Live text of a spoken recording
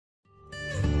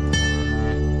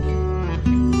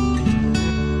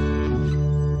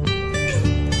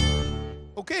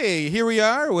Okay, here we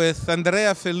are with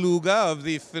Andrea Felluga of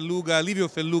the Livio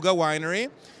Felluga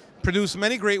winery. Produced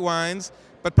many great wines,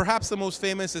 but perhaps the most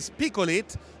famous is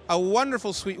Picolit, a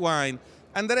wonderful sweet wine.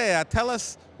 Andrea, tell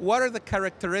us, what are the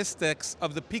characteristics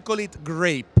of the Picolit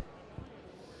grape?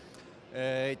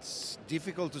 It's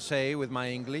difficult to say with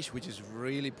my English, which is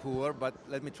really poor, but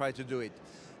let me try to do it.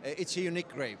 It's a unique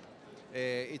grape.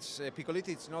 Picolit,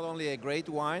 it's not only a great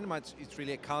wine, but it's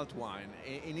really a cult wine.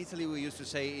 In Italy, we used to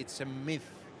say it's a myth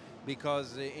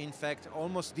because, in fact,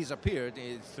 almost disappeared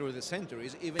through the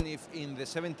centuries, even if in the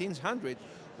 1700s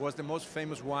was the most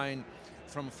famous wine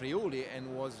from Friuli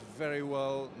and was very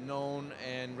well known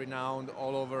and renowned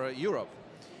all over Europe,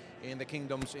 in the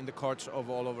kingdoms, in the courts of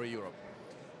all over Europe.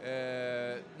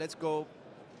 Let's go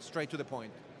straight to the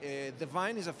point. The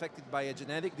vine is affected by a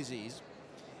genetic disease,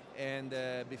 and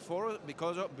that's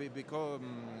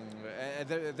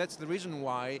the reason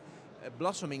why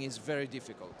blossoming is very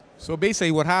difficult. So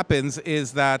basically what happens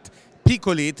is that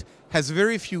Picolit has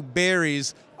very few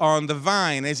berries on the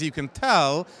vine. As you can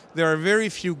tell, there are very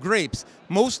few grapes.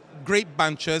 Most grape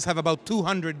bunches have about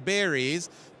 200 berries.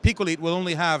 Picolit will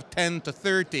only have 10 to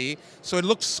 30, so it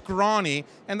looks scrawny,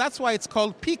 and that's why it's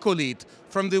called Picolit,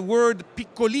 from the word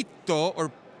piccolito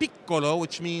or piccolo,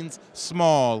 which means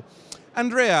small.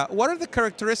 Andrea, what are the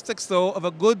characteristics, though, of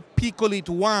a good Picolit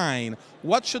wine?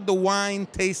 What should the wine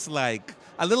taste like?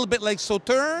 A little bit like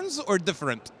Sauternes or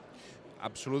different?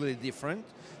 Absolutely different,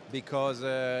 because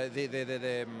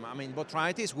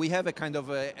botrytis, we have a kind of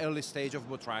early stage of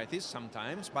botrytis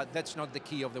sometimes, but that's not the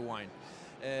key of the wine.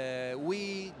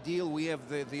 We have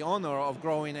the honor of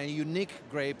growing a unique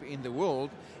grape in the world,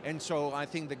 and so I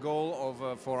think the goal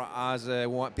for us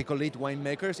Picolit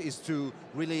winemakers is to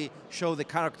really show the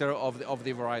character of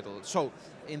the varietal. So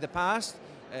in the past,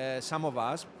 some of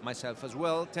us, myself as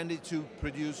well, tended to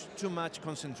produce too much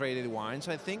concentrated wines.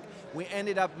 I think we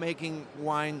ended up making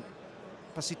wine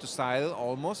passito style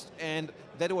almost, and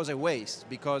that was a waste,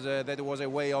 because that was a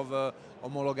way of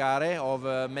omologare, of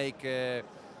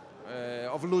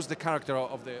lose the character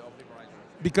of the variety.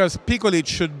 Because Picolit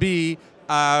should be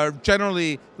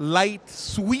generally light,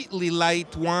 sweetly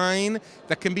light wine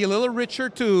that can be a little richer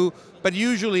too, but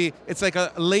usually it's like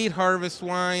a late harvest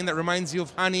wine that reminds you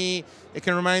of honey. It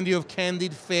can remind you of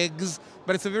candied figs,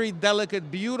 but it's a very delicate,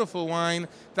 beautiful wine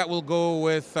that will go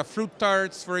with fruit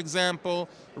tarts, for example,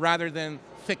 rather than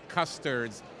thick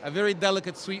custards. A very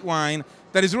delicate, sweet wine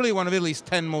that is really one of Italy's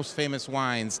 10 most famous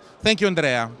wines. Thank you,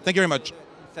 Andrea. Thank you very much. In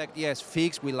fact, yes,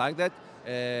 figs, we like that.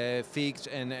 Figs,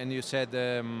 and you said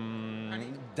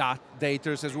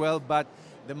daters as well, but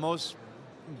the most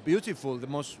beautiful, the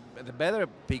better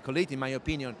Picolit, in my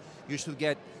opinion, you should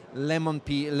get lemon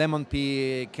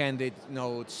pea candied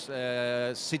notes,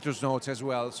 citrus notes as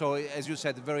well. So, as you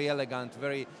said, very elegant,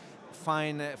 very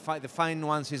fine. The fine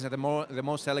nuances and the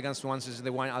most elegant nuances in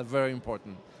the wine are very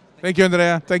important. Thank you,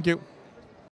 Andrea. Thank you.